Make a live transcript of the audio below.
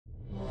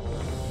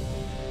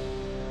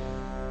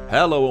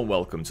Hello and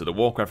welcome to the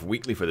Warcraft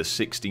Weekly for the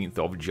 16th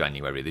of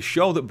January, the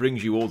show that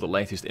brings you all the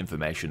latest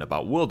information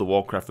about World of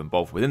Warcraft from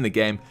both within the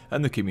game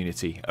and the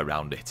community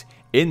around it.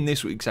 In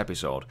this week's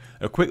episode,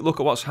 a quick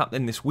look at what's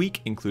happening this week,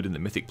 including the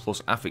Mythic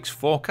Plus Affix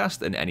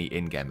forecast and any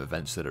in-game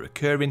events that are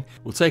occurring.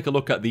 We'll take a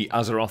look at the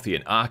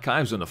Azerothian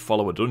archives and the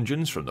follower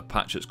dungeons from the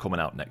patch that's coming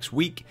out next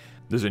week.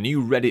 There's a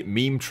new Reddit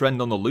meme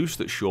trend on the loose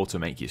that's sure to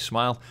make you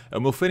smile,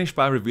 and we'll finish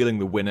by revealing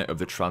the winner of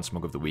the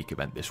Transmog of the Week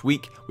event this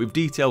week, with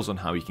details on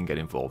how you can get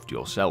involved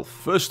yourself.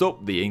 First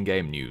up, the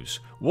in-game news.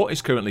 What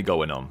is currently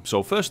going on?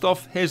 So first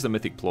off, here's the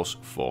Mythic Plus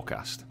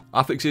forecast.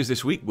 Affixes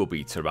this week will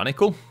be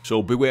tyrannical,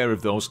 so beware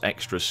of those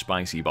extra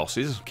spicy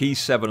bosses. Keys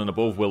 7 and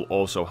above will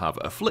also have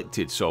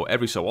afflicted, so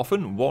every so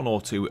often 1 or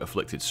 2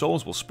 afflicted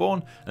souls will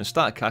spawn and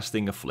start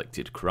casting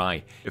afflicted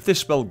cry. If this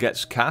spell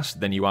gets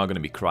cast, then you are going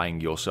to be crying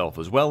yourself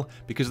as well,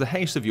 because the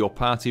haste of your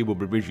party will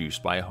be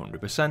reduced by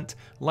 100%,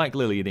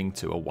 likely leading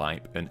to a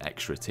wipe and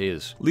extra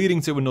tears.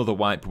 Leading to another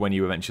wipe when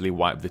you eventually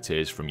wipe the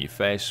tears from your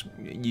face.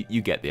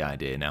 You get the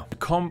idea now. To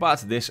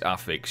combat this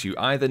affix, you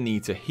either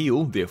need to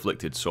heal the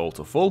afflicted soul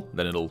to full,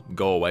 then it'll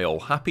go away all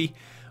happy,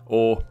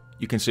 or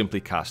you can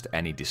simply cast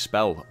any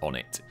dispel on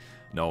it.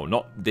 No,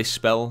 not this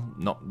spell,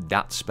 not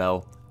that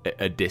spell,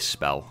 a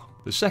dispel.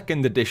 The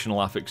second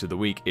additional affix of the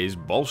week is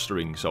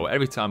bolstering, so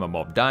every time a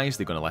mob dies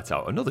they're going to let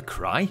out another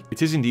cry.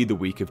 It is indeed the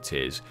week of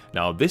tears.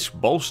 Now this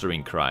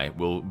bolstering cry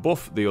will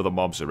buff the other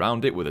mobs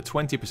around it with a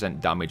 20%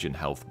 damage and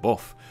health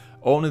buff.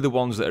 Only the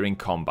ones that are in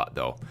combat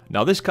though.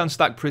 Now this can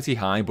stack pretty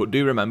high, but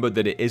do remember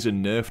that it is a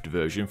nerfed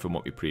version from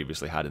what we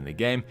previously had in the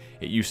game.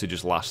 It used to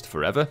just last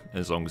forever,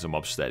 as long as a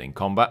mob stayed in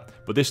combat,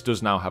 but this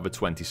does now have a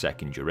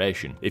 20-second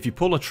duration. If you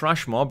pull a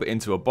trash mob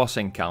into a boss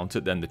encounter,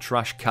 then the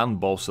trash can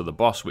bolster the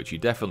boss, which you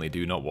definitely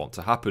do not want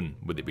to happen,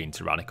 with it being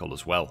tyrannical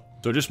as well.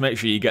 So just make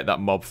sure you get that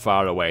mob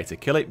far away to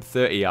kill it.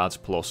 30 yards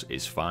plus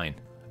is fine.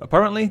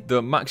 Apparently,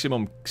 the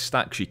maximum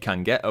stacks you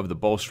can get of the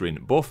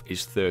bolstering buff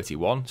is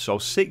 31, so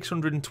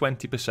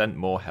 620%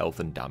 more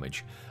health and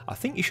damage. I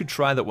think you should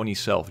try that one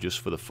yourself just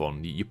for the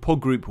fun. Your pug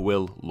group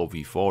will love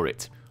you for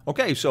it.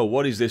 Okay, so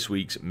what is this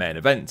week's main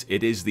event?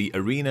 It is the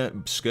Arena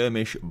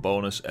Skirmish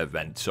bonus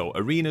event. So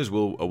arenas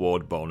will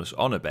award bonus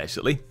honour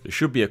basically. There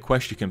should be a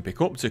quest you can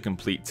pick up to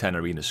complete 10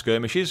 arena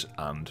skirmishes,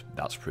 and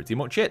that's pretty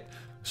much it.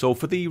 So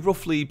for the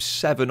roughly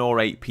 7 or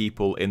 8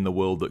 people in the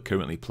world that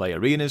currently play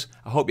arenas,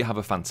 I hope you have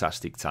a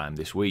fantastic time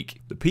this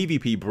week. The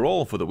PvP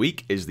brawl for the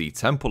week is the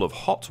Temple of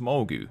Hot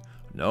Mogu.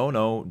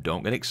 No,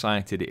 don't get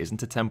excited, it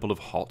isn't a Temple of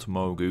Hot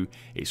Mogu,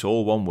 it's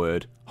all one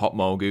word, Hot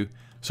Mogu.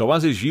 So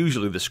as is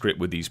usually the script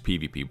with these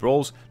PvP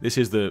brawls, this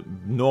is the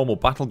normal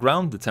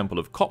battleground, the Temple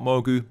of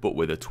Kotmogu, but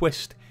with a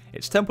twist.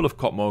 It's Temple of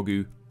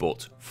Kotmogu,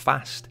 but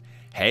fast.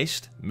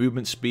 Haste,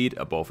 movement speed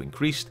are both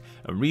increased,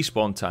 and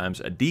respawn times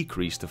are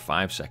decreased to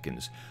 5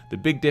 seconds. The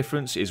big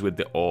difference is with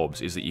the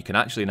orbs, is that you can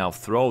actually now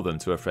throw them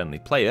to a friendly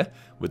player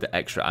with the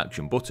extra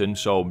action button,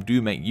 so do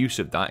make use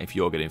of that if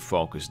you're getting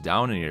focused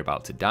down and you're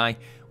about to die,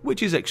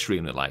 which is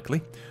extremely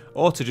likely,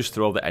 or to just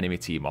throw the enemy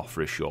team off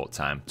for a short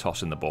time,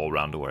 tossing the ball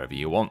around or wherever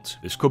you want.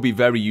 This could be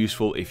very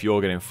useful if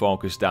you're getting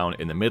focused down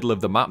in the middle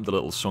of the map, the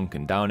little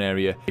sunken down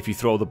area, if you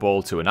throw the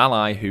ball to an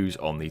ally who's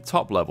on the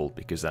top level,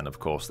 because then of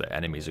course the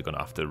enemies are going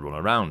to have to run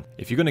around.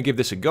 If you're going to give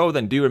this a go,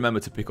 then do remember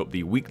to pick up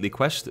the weekly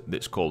quest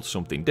that's called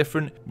Something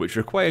Different, which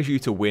requires you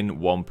to win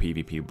 1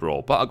 PvP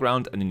Brawl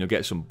Battleground, and then you'll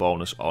get some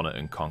bonus honour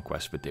and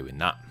conquest for doing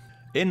that.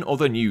 In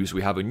other news,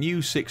 we have a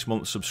new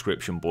 6-month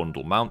subscription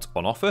bundle mount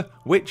on offer,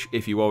 which,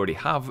 if you already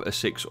have a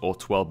 6 or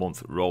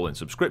 12-month rolling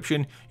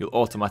subscription, you'll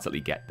automatically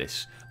get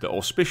this. The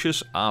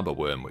Auspicious Arbor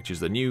Worm, which is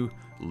the new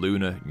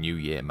Lunar New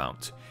Year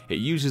mount. It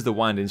uses the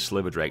Winding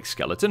Sliverdrake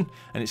skeleton,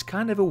 and it's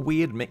kind of a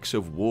weird mix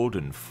of wood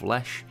and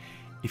flesh.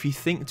 If you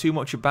think too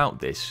much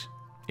about this,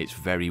 it's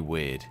very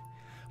weird.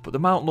 But the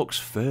mount looks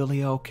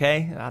fairly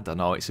okay. I don't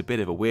know, it's a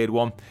bit of a weird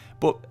one.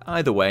 But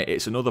either way,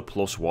 it's another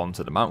 +1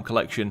 to the mount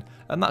collection,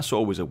 and that's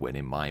always a win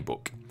in my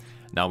book.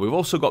 Now we've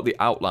also got the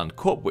Outland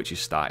Cup, which is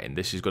starting.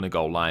 This is going to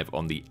go live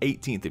on the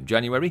 18th of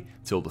January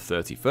till the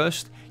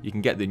 31st. You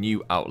can get the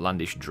new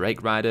Outlandish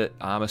Drake Rider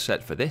armor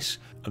set for this.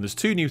 And there's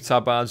 2 new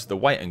tabards, the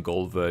white and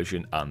gold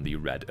version and the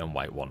red and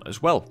white one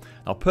as well.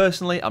 Now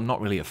personally, I'm not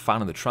really a fan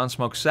of the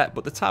Transmog set,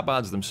 but the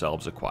tabards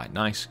themselves are quite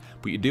nice.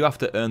 But you do have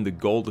to earn the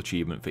gold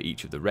achievement for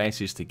each of the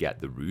races to get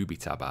the ruby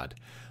tabard.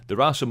 There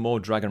are some more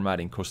dragon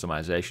riding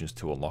customizations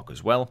to unlock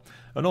as well,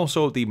 and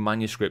also the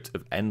Manuscript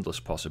of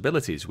Endless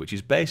Possibilities, which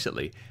is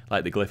basically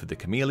like the Glyph of the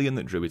Chameleon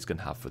that druids can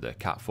have for their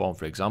cat form,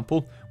 for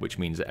example, which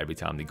means that every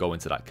time they go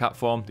into that cat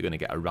form, they're going to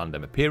get a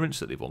random appearance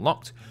that they've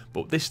unlocked,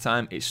 but this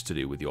time it's to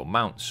do with your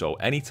mount. So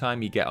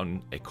anytime you get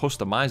on a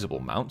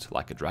customizable mount,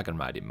 like a dragon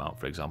riding mount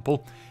for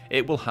example,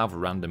 it will have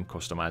random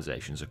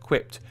customizations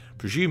equipped,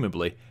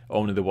 presumably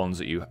only the ones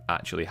that you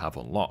actually have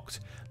unlocked.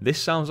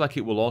 This sounds like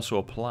it will also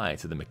apply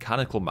to the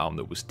mechanical mount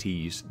that was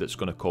teased that's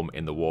going to come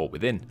in the War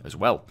Within as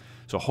well.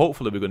 So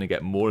hopefully we're going to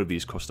get more of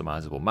these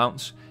customizable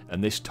mounts,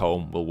 and this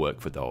tome will work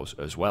for those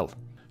as well.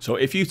 So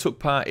if you took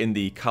part in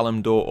the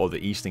Kalimdor or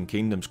the Eastern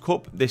Kingdoms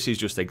Cup, this is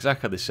just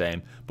exactly the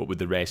same, but with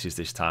the races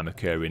this time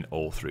occurring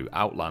all through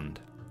Outland.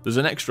 There's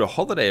an extra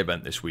holiday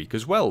event this week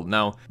as well.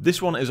 Now,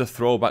 this one is a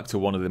throwback to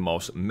one of the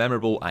most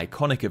memorable,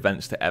 iconic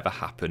events to ever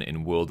happen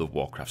in World of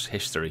Warcraft's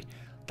history.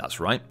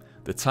 That's right,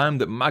 the time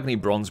that Magni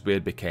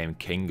Bronzebeard became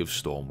King of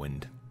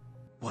Stormwind.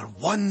 We're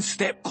one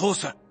step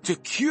closer to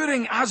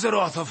curing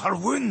Azeroth of her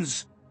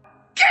wounds.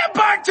 Get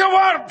back to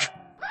work!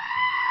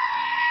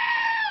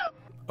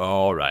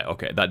 Alright,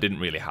 okay, that didn't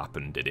really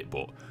happen, did it?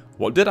 But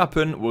what did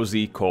happen was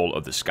the Call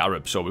of the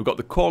Scarab. So we've got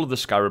the Call of the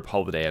Scarab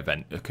holiday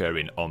event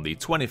occurring on the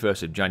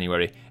 21st of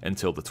January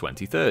until the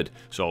 23rd,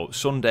 so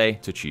Sunday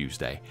to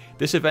Tuesday.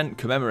 This event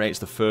commemorates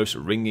the first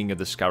ringing of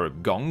the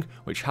Scarab gong,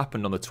 which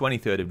happened on the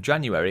 23rd of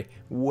January,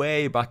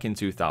 way back in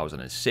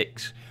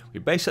 2006. We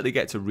basically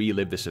get to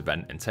relive this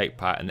event and take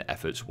part in the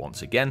efforts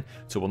once again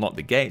to unlock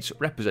the gates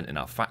representing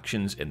our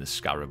factions in the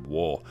Scarab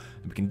War.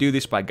 And we can do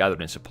this by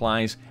gathering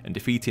supplies and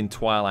defeating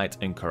Twilight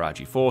and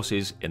Karaji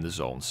forces in the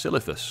zone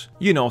Silithus.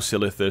 You know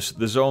Silithus,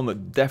 the zone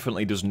that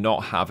definitely does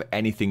not have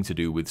anything to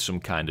do with some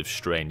kind of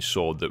strange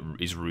sword that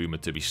is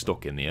rumoured to be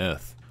stuck in the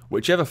earth.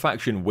 Whichever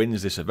faction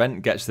wins this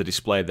event gets to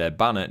display their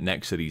banner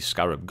next to the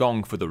Scarab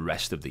Gong for the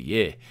rest of the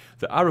year.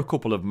 There are a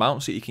couple of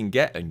mounts that you can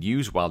get and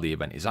use while the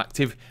event is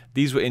active.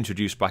 These were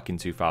introduced back in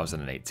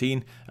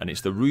 2018, and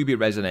it's the Ruby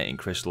Resonating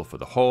Crystal for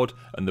the Horde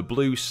and the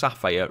Blue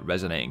Sapphire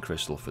Resonating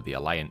Crystal for the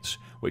Alliance,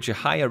 which are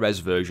higher res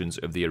versions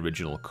of the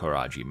original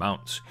Karaji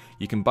mounts.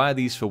 You can buy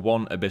these for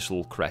 1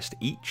 Abyssal Crest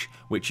each,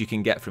 which you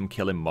can get from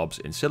killing mobs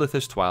in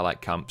Silithus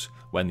Twilight camps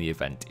when the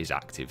event is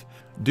active.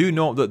 Do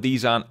note that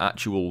these aren't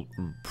actual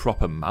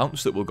proper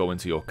mounts that will go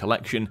into your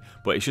collection,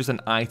 but it's just an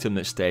item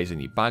that stays in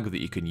your bag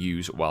that you can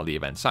use while the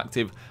event's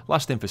active,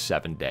 lasting for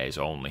 7 days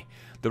only.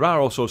 There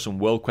are also some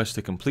world quests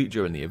to complete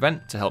during the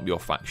event to help your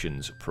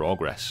factions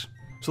progress.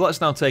 So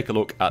let's now take a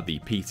look at the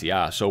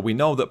PTR. So we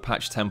know that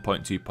patch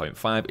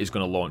 10.2.5 is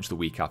going to launch the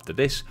week after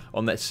this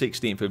on the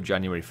 16th of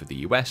January for the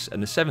US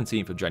and the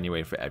 17th of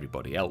January for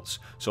everybody else.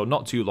 So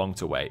not too long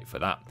to wait for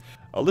that.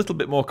 A little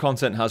bit more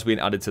content has been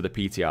added to the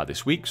PTR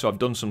this week, so I've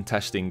done some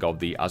testing of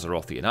the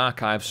Azerothian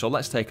archives, so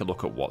let's take a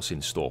look at what's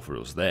in store for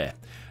us there.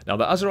 Now,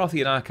 the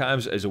Azerothian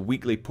archives is a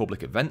weekly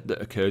public event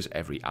that occurs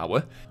every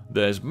hour.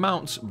 There's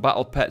mounts,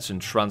 battle pets and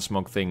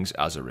transmog things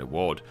as a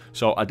reward.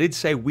 So I did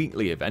say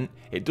weekly event.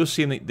 It does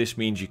seem that this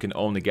means you can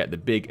only get the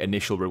big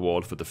initial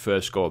reward for the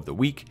first go of the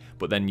week,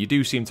 but then you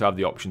do seem to have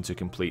the option to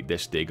complete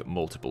this dig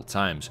multiple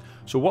times.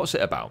 So what's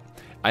it about?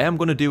 I am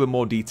going to do a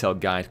more detailed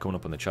guide coming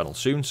up on the channel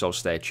soon, so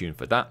stay tuned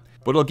for that.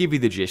 But I'll give you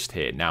the gist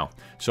here now.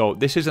 So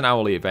this is an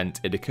hourly event.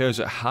 It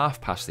occurs at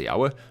 1/2 the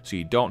hour, so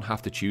you don't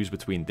have to choose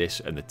between this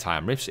and the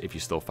time rifts if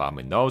you're still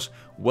farming those.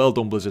 Well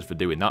done Blizzard for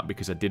doing that,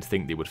 because I did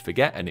think they would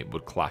forget and it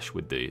would clash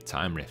with the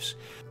time rifts.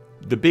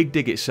 The big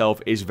dig itself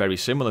is very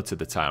similar to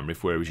the time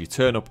rift, whereas you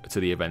turn up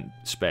to the event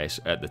space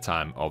at the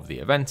time of the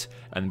event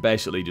and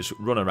basically just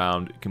run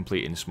around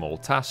completing small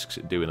tasks,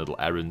 doing little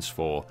errands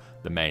for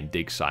the main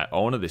dig site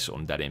owner, this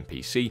undead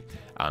NPC,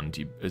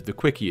 and the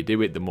quicker you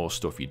do it, the more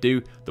stuff you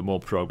do, the more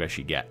progress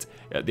you get.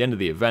 At the end of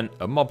the event,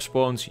 a mob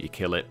spawns, you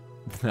kill it,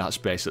 that's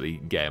basically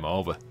game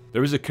over.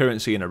 There is a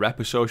currency and a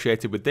rep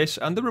associated with this,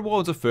 and the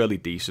rewards are fairly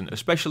decent,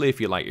 especially if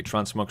you like your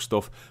transmog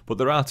stuff, but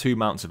there are 2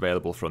 mounts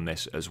available from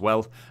this as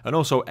well, and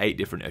also 8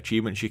 different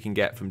achievements you can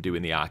get from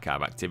doing the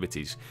archive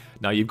activities.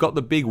 Now, you've got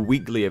the big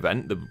weekly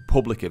event, the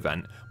public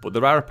event, but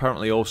there are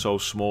apparently also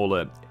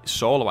smaller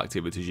solo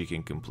activities you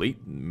can complete,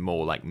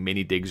 more like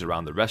mini digs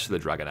around the rest of the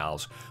Dragon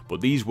Isles,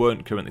 but these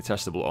weren't currently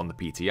testable on the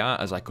PTR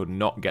as I could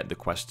not get the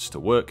quests to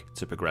work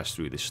to progress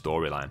through this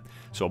storyline.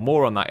 So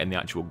more on that in the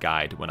actual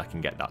guide when I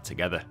can get that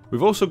together.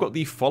 We've also got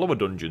the follower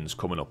dungeons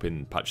coming up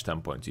in patch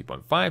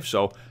 10.2.5,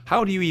 so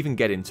how do you even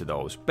get into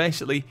those?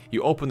 Basically,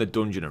 you open the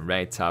dungeon and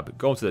raid tab,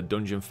 go to the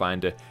dungeon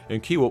finder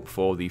and queue up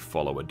for the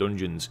follower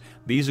dungeons.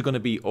 These are going to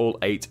be all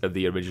 8 of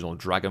the original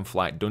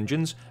Dragonflight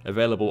dungeons,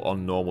 available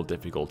on normal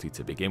difficulty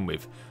to begin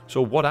with.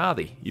 So what are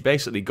they? You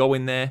basically go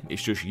in there,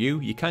 it's just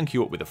you can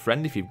queue up with a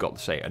friend if you've got,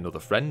 say, another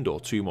friend or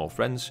 2 more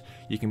friends.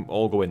 You can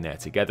all go in there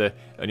together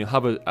and you'll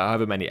have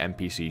however many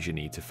NPCs you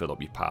need to fill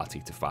up your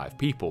party to 5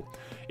 people.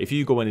 If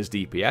you go in as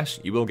DPS,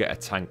 you will get a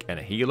tank and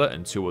a healer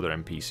and 2 other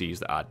NPCs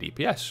that are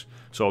DPS.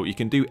 So you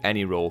can do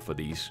any role for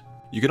these.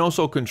 You can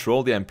also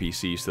control the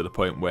NPCs to the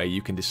point where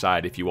you can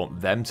decide if you want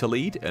them to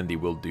lead and they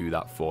will do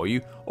that for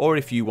you, or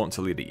if you want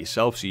to lead it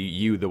yourself, so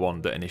you the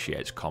one that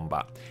initiates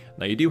combat.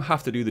 Now, you do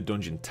have to do the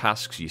dungeon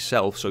tasks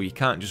yourself, so you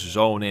can't just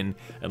zone in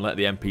and let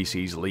the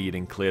NPCs lead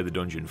and clear the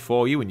dungeon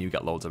for you and you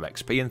get loads of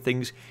XP and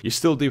things. You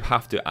still do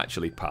have to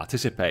actually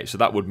participate, so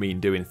that would mean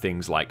doing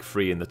things like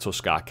freeing the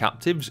Tuskar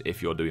captives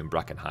if you're doing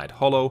Brackenhide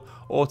Hollow,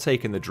 or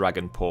taking the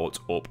Dragon Port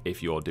up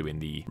if you're doing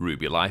the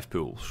Ruby Life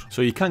Pools.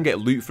 So you can get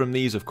loot from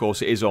these, of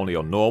course it is only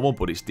on normal,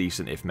 but it's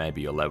decent if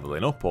maybe you're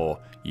leveling up or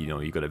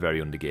you've got a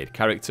very undergeared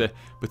character.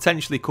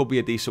 Potentially could be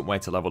a decent way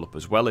to level up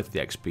as well if the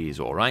XP is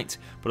alright,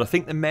 but I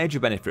think the major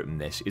benefit from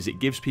this is it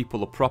gives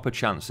people a proper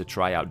chance to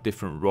try out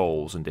different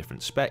roles and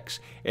different specs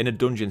in a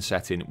dungeon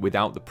setting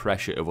without the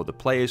pressure of other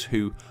players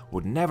who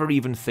would never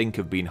even think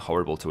of being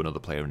horrible to another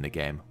player in the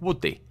game,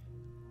 would they?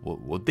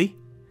 Would they?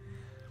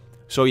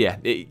 So yeah,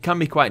 it can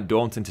be quite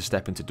daunting to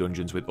step into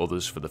dungeons with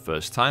others for the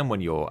first time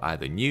when you're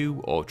either new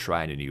or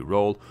trying a new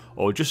role,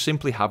 or just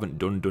simply haven't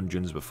done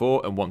dungeons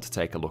before and want to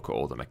take a look at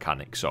all the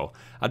mechanics. So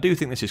I do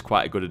think this is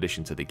quite a good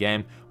addition to the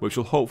game, which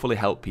will hopefully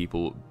help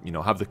people,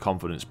 have the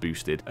confidence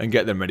boosted and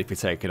get them ready for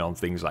taking on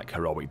things like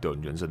heroic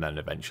dungeons and then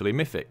eventually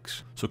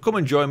mythics. So come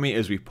and join me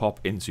as we pop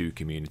into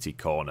Community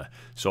Corner.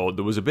 So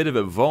there was a bit of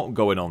a vote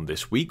going on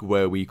this week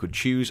where we could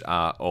choose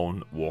our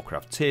own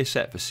Warcraft tier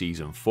set for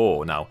Season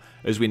 4. Now,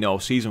 as we know,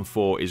 Season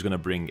 4 is going to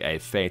bring a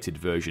fated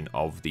version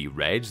of the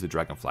raids, the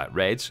Dragonflight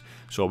raids,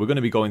 so we're going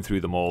to be going through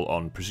them all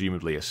on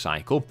presumably a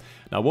cycle.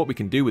 Now what we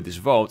can do with this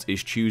vote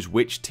is choose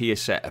which tier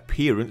set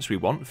appearance we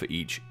want for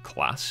each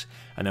class,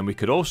 and then we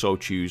could also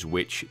choose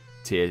which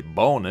tier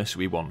bonus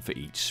we want for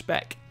each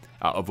spec,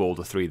 out of all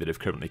the 3 that have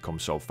currently come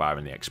so far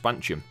in the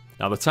expansion.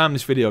 Now, the time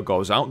this video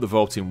goes out, the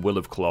voting will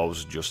have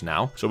closed just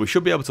now, so we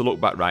should be able to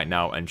look back right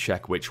now and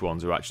check which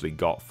ones are actually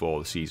got for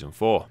the Season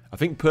 4. I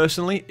think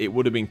personally, it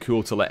would have been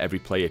cool to let every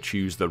player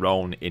choose their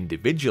own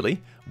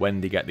individually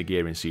when they get the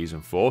gear in Season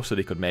 4, so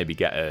they could maybe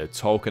get a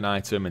token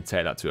item and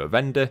take that to a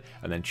vendor,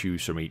 and then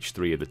choose from each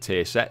 3 of the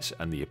tier sets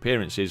and the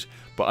appearances,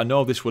 but I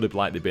know this would have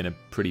likely been a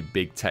pretty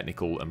big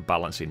technical and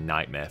balancing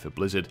nightmare for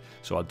Blizzard,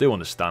 so I do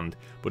understand,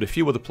 but a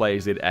few other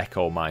players did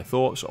echo my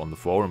thoughts on the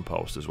forum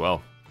post as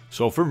well.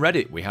 So from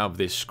Reddit, we have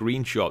this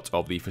screenshot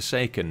of the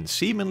Forsaken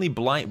seemingly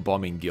blight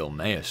bombing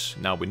Gilneas.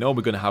 Now we know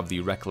we're going to have the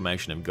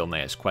Reclamation of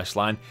Gilneas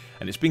questline,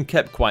 and it's been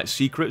kept quite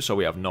secret, so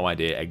we have no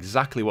idea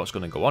exactly what's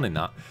going to go on in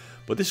that.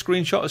 But this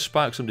screenshot has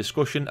sparked some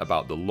discussion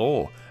about the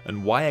lore,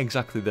 and why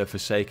exactly the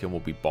Forsaken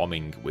will be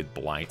bombing with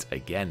blight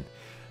again.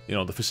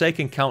 The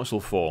Forsaken Council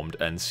formed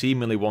and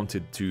seemingly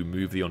wanted to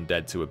move the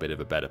undead to a bit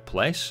of a better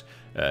place.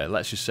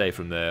 Let's just say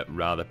from their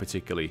rather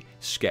particularly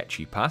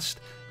sketchy past.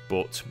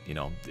 But,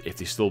 if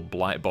they're still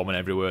blight bombing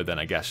everywhere, then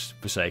I guess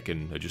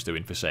Forsaken are just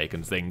doing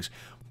Forsaken things.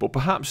 But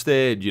perhaps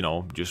they're,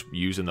 just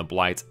using the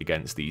blight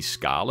against the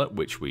Scarlet,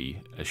 which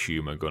we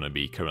assume are going to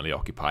be currently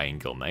occupying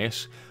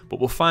Gilneas. But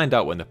we'll find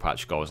out when the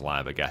patch goes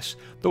live, I guess.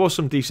 There was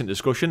some decent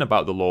discussion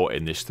about the lore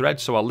in this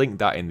thread, so I'll link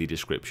that in the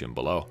description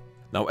below.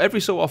 Now,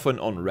 every so often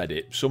on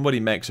Reddit,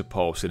 somebody makes a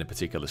post in a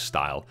particular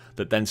style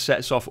that then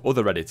sets off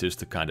other Redditors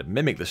to kind of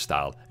mimic the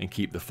style and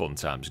keep the fun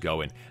times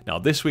going. Now,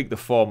 this week the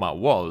format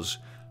was...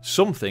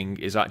 something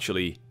is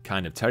actually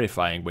kind of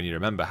terrifying when you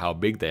remember how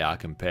big they are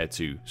compared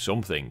to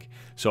something.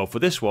 So for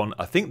this one,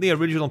 I think the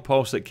original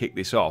post that kicked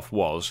this off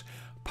was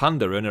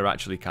Pandaren are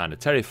actually kind of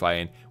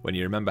terrifying when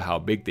you remember how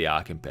big they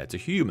are compared to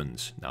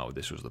humans. Now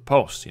this was the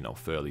post,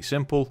 fairly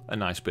simple, a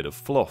nice bit of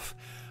fluff.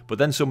 But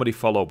then somebody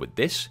followed with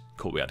this.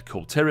 We had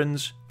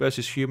Kultirans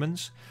versus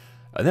humans,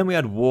 and then we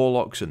had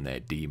Warlocks and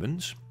their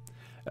demons,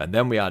 and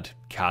then we had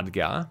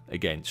Khadgar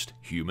against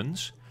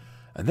humans,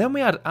 and then we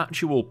had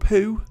actual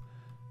poo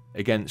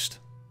against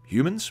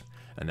humans,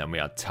 and then we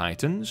had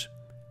Titans,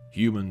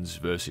 humans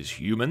versus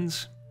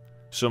humans,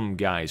 some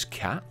guy's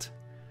cat,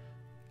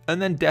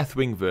 and then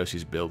Deathwing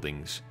versus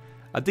buildings.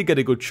 I did get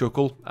a good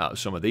chuckle out of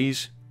some of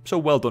these, so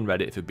well done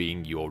Reddit for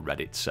being your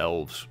Reddit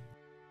selves.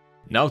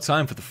 Now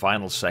time for the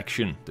final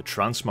section, the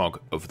Transmog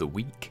of the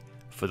week.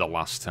 For the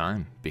last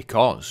time,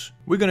 because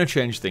we're going to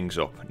change things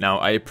up. Now,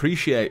 I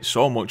appreciate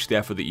so much the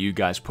effort that you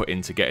guys put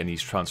into getting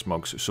these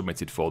transmogs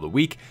submitted for the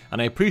week,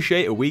 and I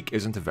appreciate a week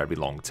isn't a very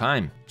long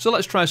time. So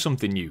let's try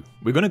something new.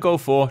 We're going to go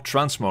for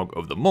Transmog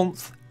of the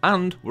month,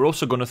 and we're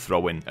also going to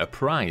throw in a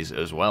prize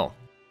as well.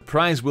 The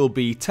prize will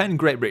be 10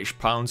 Great British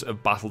Pounds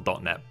of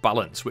Battle.net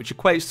balance, which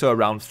equates to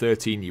around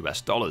 $13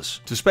 US,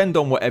 to spend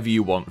on whatever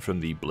you want from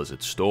the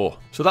Blizzard store.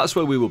 So that's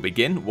where we will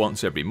begin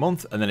once every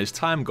month, and then as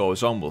time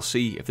goes on we'll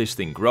see if this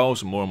thing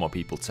grows and more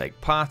people take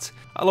part.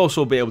 I'll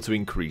also be able to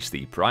increase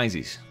the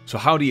prizes. So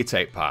how do you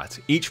take part?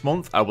 Each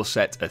month I will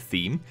set a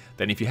theme,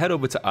 then if you head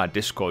over to our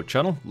Discord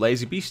channel,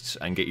 Lazy Beasts,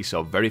 and get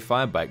yourself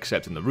verified by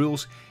accepting the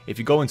rules, if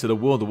you go into the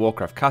World of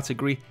Warcraft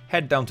category,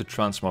 head down to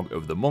Transmog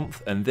of the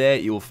month, and there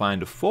you'll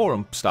find a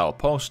forum style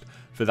post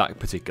for that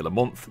particular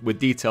month with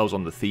details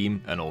on the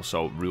theme and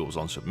also rules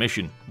on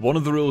submission. One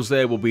of the rules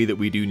there will be that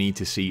we do need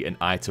to see an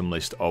item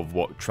list of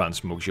what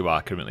transmogs you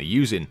are currently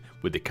using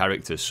with the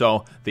character,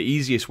 so the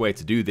easiest way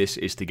to do this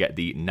is to get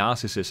the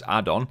Narcissus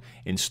add-on,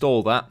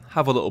 install that,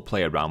 have a little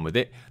play around with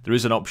it. There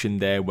is an option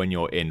there when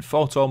you're in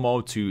photo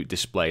mode to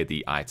display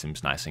the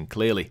items nice and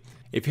clearly.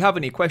 If you have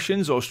any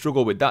questions or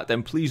struggle with that,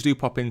 then please do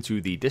pop into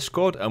the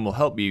Discord and we'll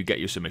help you get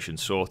your submission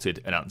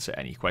sorted and answer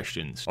any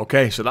questions.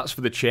 Okay, so that's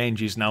for the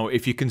changes. Now,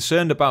 if you're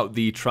concerned about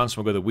the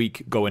Transmog of the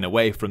Week going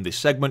away from this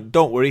segment,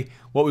 don't worry.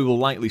 What we will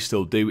likely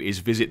still do is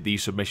visit the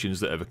submissions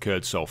that have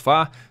occurred so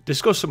far,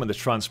 discuss some of the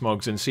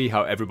Transmogs and see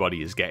how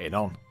everybody is getting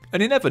on.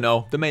 And you never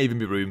know, there may even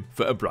be room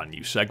for a brand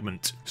new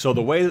segment. So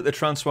the way that the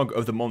Transmog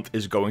of the month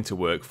is going to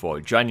work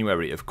for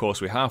January, of course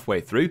we're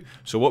halfway through,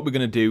 so what we're going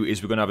to do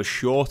is we're going to have a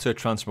shorter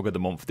Transmog of the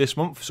month this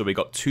month, so we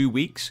got 2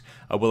 weeks.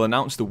 I will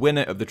announce the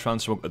winner of the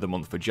Transmog of the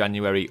month for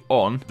January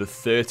on the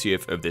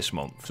 30th of this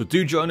month. So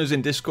do join us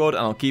in Discord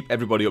and I'll keep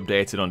everybody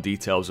updated on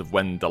details of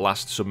when the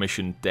last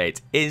submission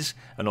date is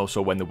and also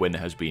when the winner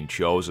has been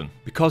chosen.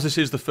 Because this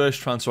is the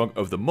first Transmog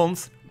of the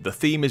month, the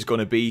theme is going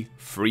to be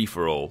free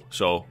for all.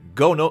 So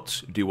go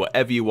nuts, do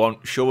whatever you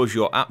want, show us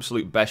your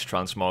absolute best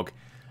transmog,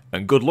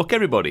 and good luck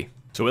everybody.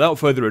 So without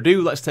further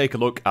ado, let's take a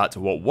look at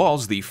what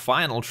was the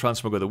final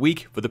transmog of the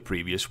week for the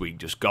previous week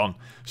just gone.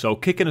 So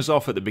kicking us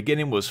off at the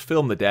beginning was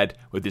Film the Dead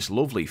with this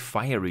lovely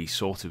fiery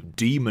sort of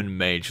demon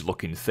mage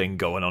looking thing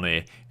going on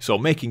here. So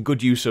making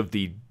good use of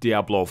the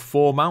Diablo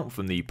 4 mount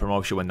from the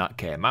promotion when that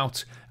came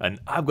out, and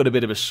I've got a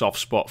bit of a soft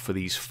spot for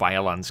these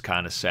Firelands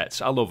kind of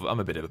sets. I'm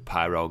a bit of a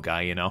pyro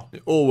guy, you know.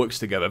 It all works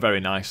together very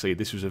nicely.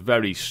 This was a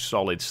very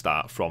solid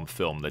start from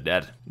Film the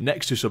Dead.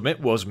 Next to submit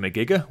was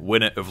Magiga,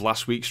 winner of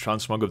last week's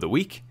transmog of the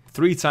week.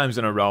 3 times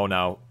in a row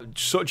now.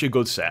 Such a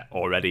good set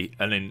already.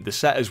 And in the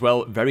set as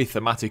well, very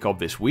thematic of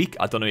this week.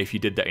 I don't know if you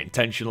did that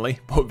intentionally,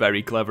 but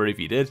very clever if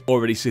you did.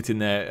 Already sitting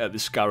there at the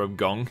Scarab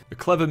gong. A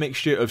clever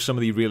mixture of some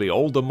of the really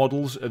older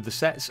models of the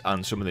sets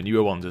and some of the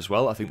newer ones as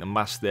well. I think the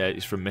mask there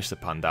is from Mr.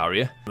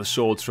 Pandaria. The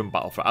swords from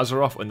Battle for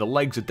Azeroth, and the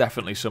legs are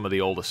definitely some of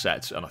the older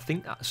sets. And I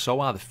think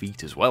so are the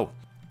feet as well.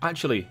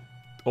 Actually,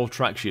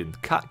 Ultraction,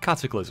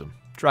 Cataclysm,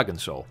 Dragon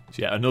Soul.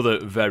 So yeah, another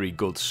very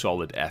good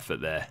solid effort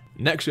there.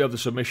 Next we have the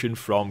submission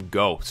from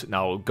Goat.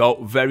 Now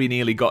Goat very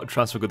nearly got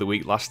Transmog of the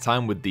Week last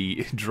time with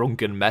the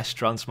Drunken Mess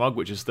Transmog,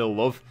 which I still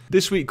love.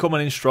 This week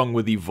coming in strong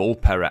with the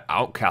Vulpera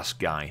Outcast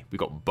guy. We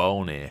got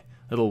Bone here.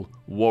 Little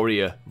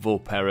warrior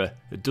Vulpera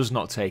that does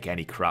not take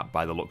any crap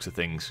by the looks of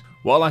things.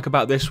 What I like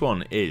about this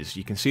one is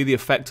you can see the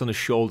effect on the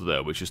shoulder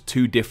there, which is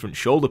 2 different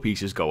shoulder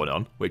pieces going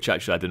on, which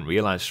actually I didn't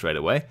realise straight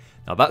away.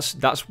 Now that's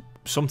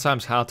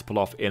sometimes hard to pull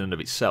off in and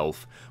of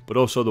itself, but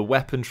also the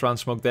weapon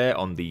transmog there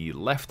on the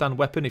left-hand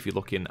weapon, if you're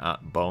looking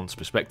at Bone's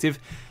perspective,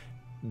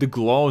 the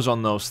glows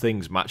on those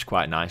things match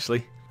quite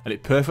nicely. And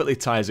it perfectly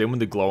ties in with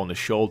the glow on the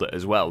shoulder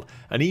as well.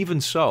 And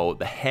even so,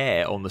 the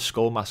hair on the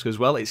skull mask as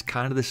well, it's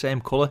kind of the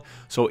same colour.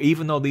 So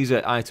even though these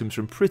are items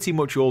from pretty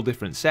much all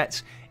different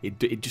sets,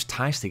 it just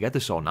ties together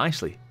so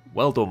nicely.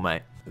 Well done,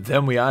 mate.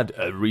 Then we had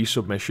a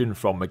resubmission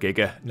from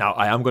Magiga. Now,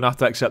 I am going to have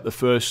to accept the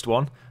first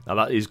one. Now,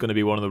 that is going to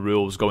be one of the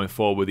rules going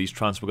forward with these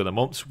Transmog of the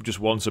Months.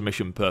 Just 1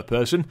 submission per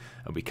person,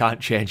 and we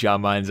can't change our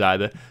minds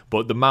either.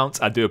 But the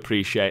mount, I do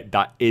appreciate.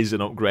 That is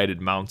an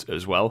upgraded mount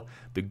as well.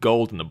 The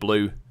gold and the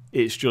blue.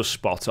 It's just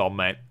spot on,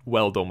 mate.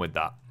 Well done with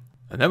that.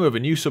 And then we have a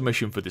new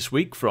submission for this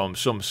week from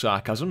Some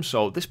Sarcasm.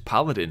 So this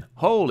Paladin,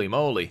 holy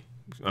moly.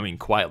 I mean,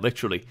 quite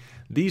literally.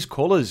 These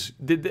colours,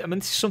 I mean,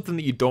 this is something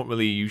that you don't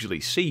really usually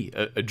see.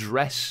 A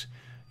dress,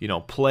 you know,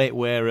 plate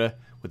wearer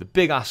with a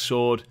big-ass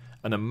sword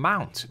and a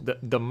mount.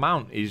 The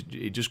mount,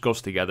 it just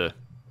goes together.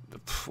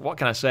 What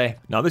can I say?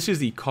 Now, this is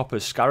the copper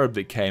Scarab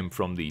that came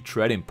from the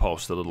trading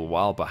post a little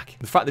while back.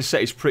 The fact this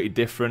set is pretty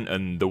different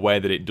and the way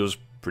that it does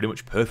pretty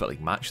much perfectly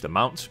match the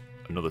mount.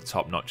 Another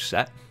top-notch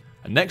set.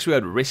 And next we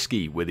had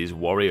Risky with his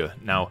Warrior.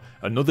 Now,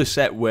 another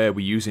set where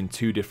we're using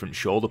 2 different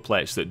shoulder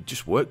plates that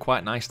just work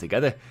quite nice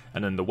together.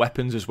 And then the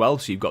weapons as well,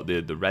 so you've got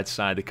the red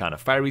side, the kind of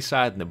fiery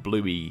side, and the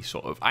bluey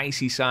sort of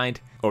icy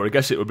side. Or I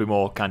guess it would be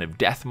more kind of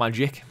death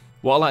magic.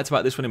 What I liked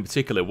about this one in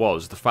particular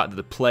was the fact that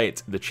the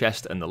plate, the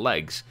chest, and the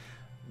legs,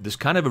 there's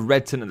kind of a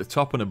red tint at the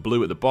top and a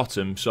blue at the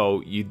bottom,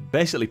 so you're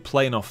basically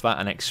playing off that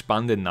and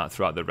expanding that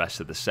throughout the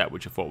rest of the set,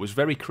 which I thought was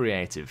very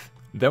creative.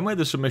 Then we had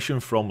the submission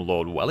from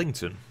Lord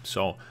Wellington,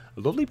 so a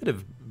lovely bit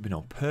of, you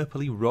know,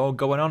 purpley rogue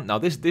going on. Now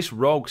this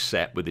rogue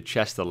set with the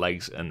chest, the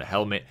legs and the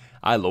helmet,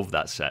 I love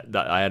that set.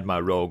 I had my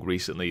rogue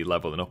recently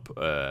leveling up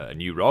a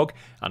new rogue,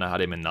 and I had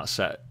him in that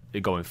set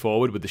going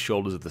forward with the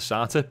shoulders of the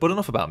Sartor. But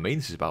enough about me,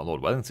 this is about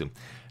Lord Wellington.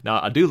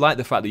 Now I do like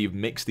the fact that you've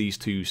mixed these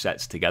 2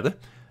 sets together.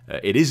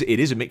 It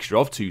is a mixture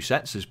of 2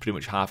 sets. There's pretty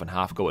much half and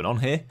half going on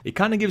here. It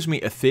kind of gives me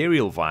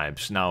ethereal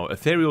vibes. Now,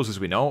 ethereals, as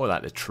we know, are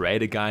like the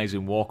trader guys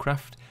in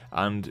Warcraft,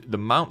 and the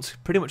mount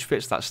pretty much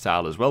fits that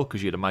style as well,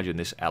 because you'd imagine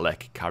this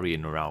Elec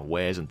carrying around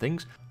wares and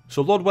things.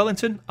 So, Lord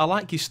Wellington, I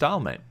like your style,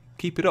 mate.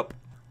 Keep it up.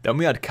 Then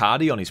we had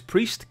Cardi on his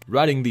Priest,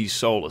 riding the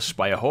Soul of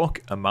Spirehawk,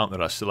 a mount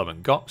that I still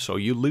haven't got, so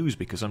you lose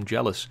because I'm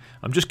jealous.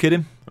 I'm just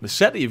kidding. The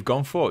set that you've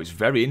gone for is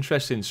very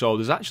interesting, so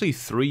there's actually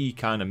 3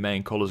 kind of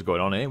main colours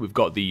going on here. We've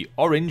got the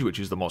orange, which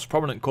is the most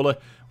prominent colour,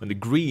 and the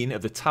green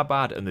of the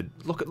tabard, and the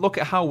look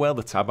at how well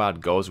the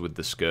tabard goes with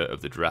the skirt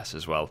of the dress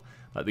as well.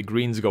 Like the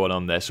greens going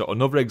on there, so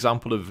another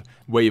example of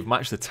where you've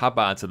matched the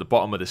tabard to the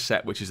bottom of the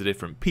set, which is a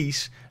different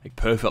piece, like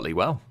perfectly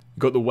well.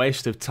 Got the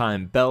Waste of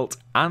Time belt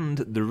and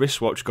the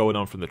wristwatch going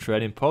on from the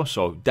trading post,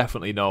 so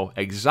definitely know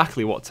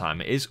exactly what time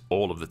it is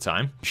all of the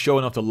time.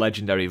 Showing off the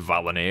legendary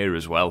Valenier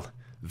as well.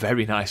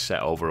 Very nice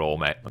set overall,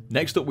 mate.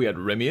 Next up we had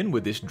Rimian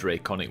with this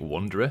Draconic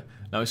Wanderer.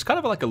 Now it's kind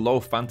of like a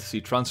low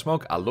fantasy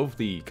transmog. I love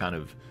the kind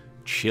of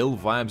chill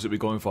vibes that we're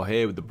going for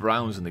here with the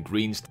browns and the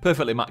greens,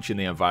 perfectly matching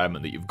the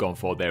environment that you've gone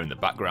for there in the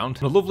background.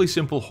 And a lovely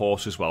simple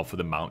horse as well for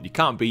the mount. You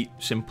can't beat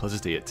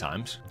simplicity at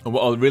times. And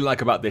what I really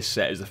like about this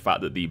set is the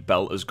fact that the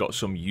belt has got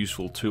some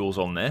useful tools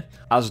on there,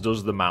 as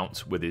does the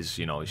mount with his,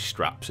 you know, his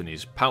straps and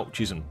his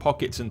pouches and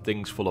pockets and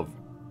things full of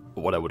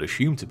what I would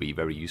assume to be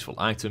very useful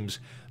items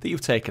that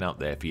you've taken out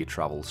there for your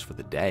travels for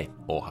the day,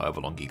 or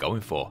however long you're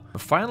going for.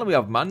 And finally we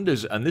have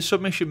Manders, and this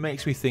submission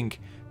makes me think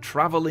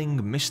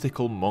Travelling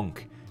Mystical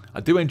Monk. I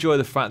do enjoy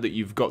the fact that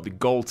you've got the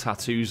gold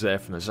tattoos there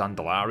from the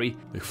Zandalari.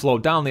 They flow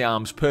down the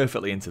arms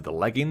perfectly into the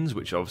leggings,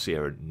 which obviously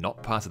are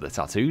not part of the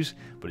tattoos,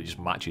 but it just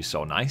matches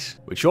so nice.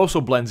 Which also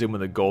blends in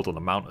with the gold on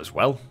the mount as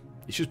well.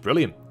 It's just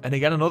brilliant. And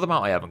again, another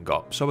mount I haven't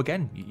got. So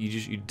again,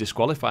 you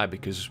disqualify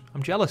because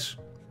I'm jealous.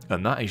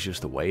 And that is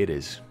just the way it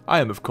is. I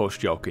am of course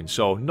joking,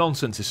 so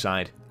nonsense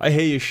aside, I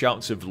hear your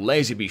shouts of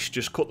lazy beast,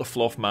 just cut the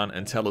fluff man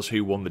and tell us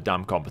who won the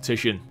damn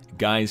competition.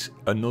 Guys,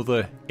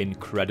 another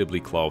incredibly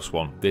close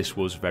one. This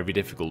was very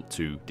difficult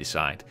to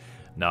decide.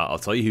 Now, I'll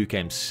tell you who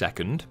came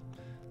second.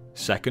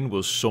 Second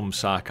was Some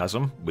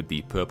Sarcasm with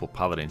the Purple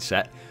Paladin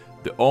set.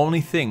 The only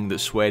thing that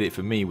swayed it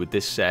for me with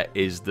this set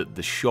is that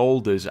the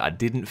shoulders I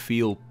didn't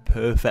feel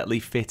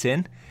perfectly fit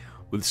in.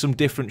 With some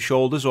different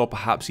shoulders or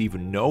perhaps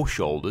even no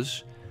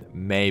shoulders,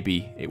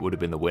 maybe it would have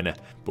been the winner.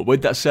 But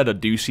with that said, I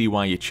do see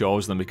why you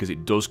chose them because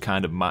it does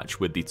kind of match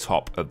with the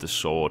top of the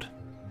sword.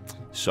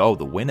 So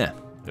the winner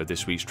of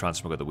this week's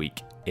Transmog of the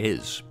Week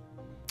is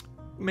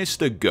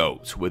Mr.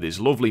 Goat with his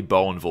lovely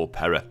bone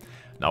Vulpera.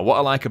 Now what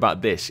I like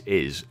about this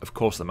is, of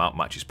course the mount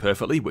matches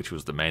perfectly, which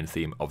was the main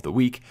theme of the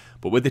week,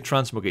 but with the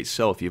Transmog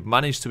itself you've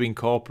managed to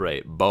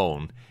incorporate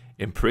bone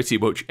in pretty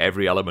much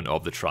every element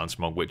of the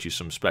Transmog, which is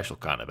some special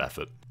kind of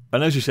effort.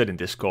 And as you said in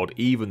Discord,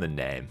 even the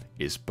name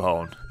is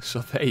Bone. So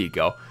there you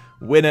go.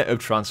 Winner of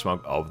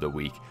Transmog of the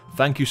Week.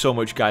 Thank you so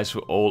much, guys, for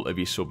all of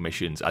your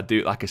submissions. I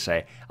do, like I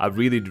say, I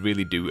really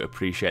do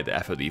appreciate the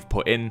effort that you've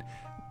put in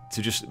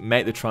to just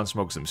make the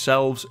Transmogs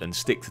themselves and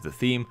stick to the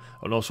theme,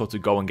 and also to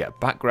go and get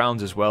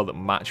backgrounds as well that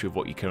match with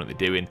what you're currently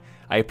doing.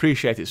 I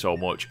appreciate it so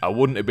much. I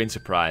wouldn't have been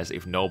surprised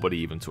if nobody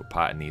even took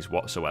part in these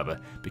whatsoever,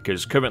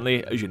 because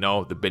currently, as you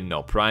know, there have been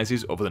no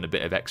prizes other than a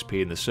bit of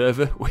XP in the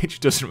server, which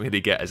doesn't really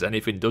get us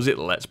anything, does it?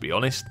 Let's be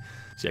honest.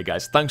 So yeah,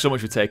 guys, thanks so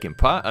much for taking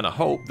part, and I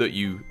hope that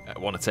you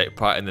want to take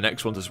part in the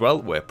next ones as well,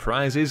 where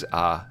prizes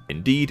are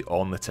indeed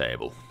on the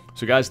table.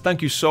 So guys,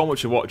 thank you so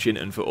much for watching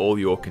and for all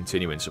your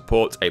continuing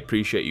support. I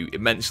appreciate you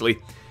immensely.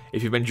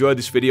 If you've enjoyed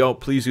this video,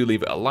 please do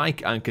leave it a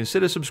like and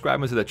consider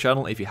subscribing to the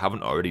channel if you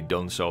haven't already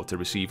done so to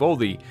receive all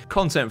the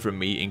content from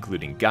me,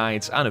 including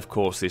guides and of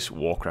course this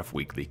Warcraft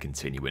Weekly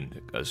continuing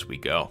as we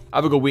go.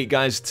 Have a good week,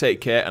 guys,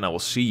 take care, and I will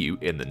see you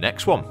in the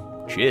next one.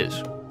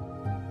 Cheers.